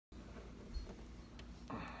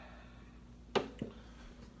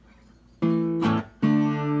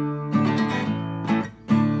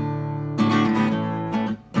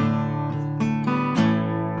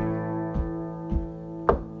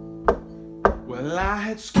Well, I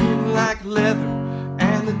had skin like leather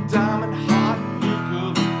and the diamond hot look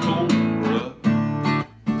of a cobra.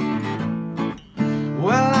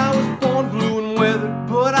 Well, I was born blue and weathered,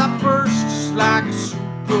 but I burst just like a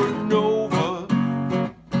supernova.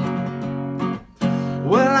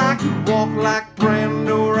 Well, I could walk like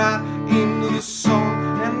Brando right into the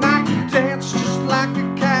sun, and I could dance just like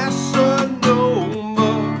a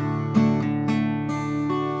Casanova.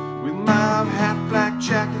 With my hat black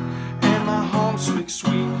jacket and my home slick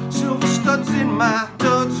sweet, silver studs in my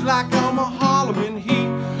duds like I'm a Harlem heat.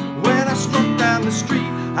 When I struck down the street,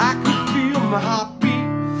 I could feel my heartbeat,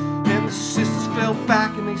 and the sisters fell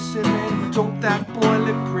back and they said, man, don't that boy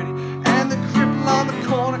look pretty? And the cripple on the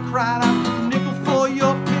corner cried out, nickel for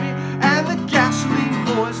your pity. And the gasoline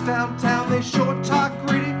boys downtown, they sure talk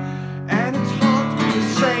gritty, and it's hard to be a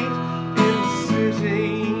saint in the city.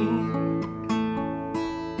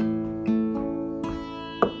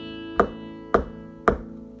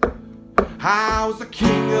 I was the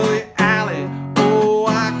king of the alley, oh,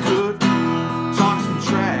 I could talk some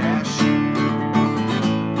trash.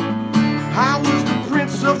 I was the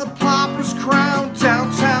prince of the pauper's crown,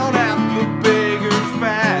 downtown at the beggar's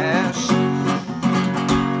bash.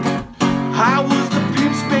 I was the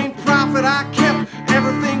pimp's main prophet, I kept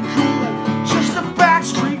everything cool, just a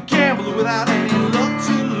backstreet gambler without any luck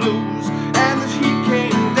to lose. And as he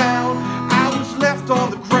came down, I was left on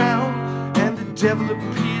the ground, and the devil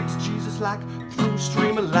appeared to Jesus like through a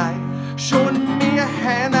stream of light, showing me a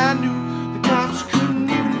hand I knew the cops couldn't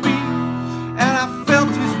even beat. And I felt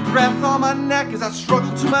his breath on my neck as I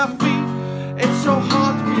struggled to my feet. It's so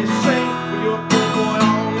hard to be a saint when you're a poor boy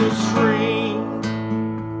on the street.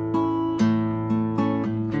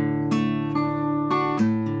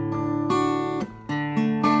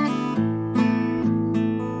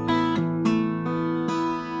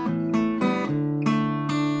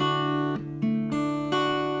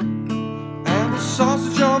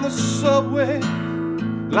 Sausage on the subway,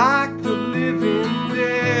 like the living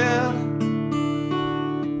dead.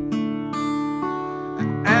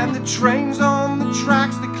 And the trains on the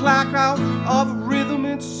tracks, they clack out of a rhythm,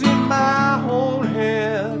 it's in my whole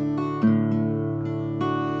head.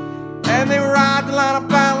 And they ride the line of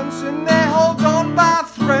balance and they hold on by a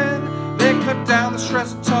thread. They cut down the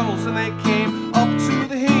stress of tunnels and they came up to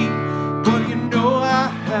the heat. But you know I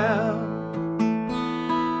have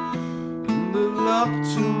up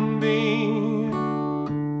to me.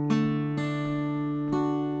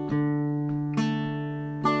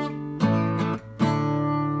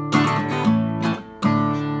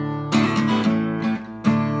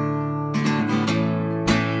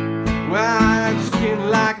 Well, I had skin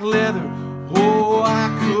like leather, oh, I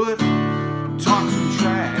could talk some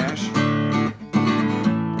trash.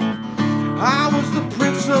 I was the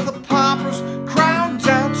prince of the paupers, crowned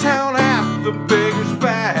downtown at the beggar's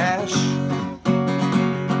bash.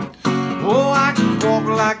 Oh, I could walk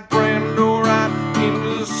like Brando right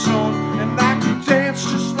into the sun, and I could dance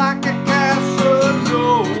just like a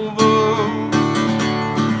Casanova.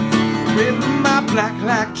 With my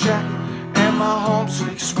black jacket and my home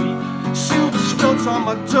slick sweet, silver studs on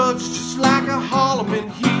my duds just like a Harlem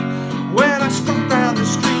heat. When I struck down the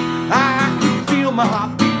street, I could feel my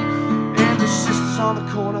heartbeat, and the sisters on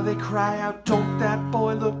the corner, they cry out, don't that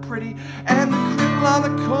boy look pretty? And the cripple on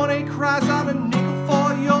the corner, he cries out, a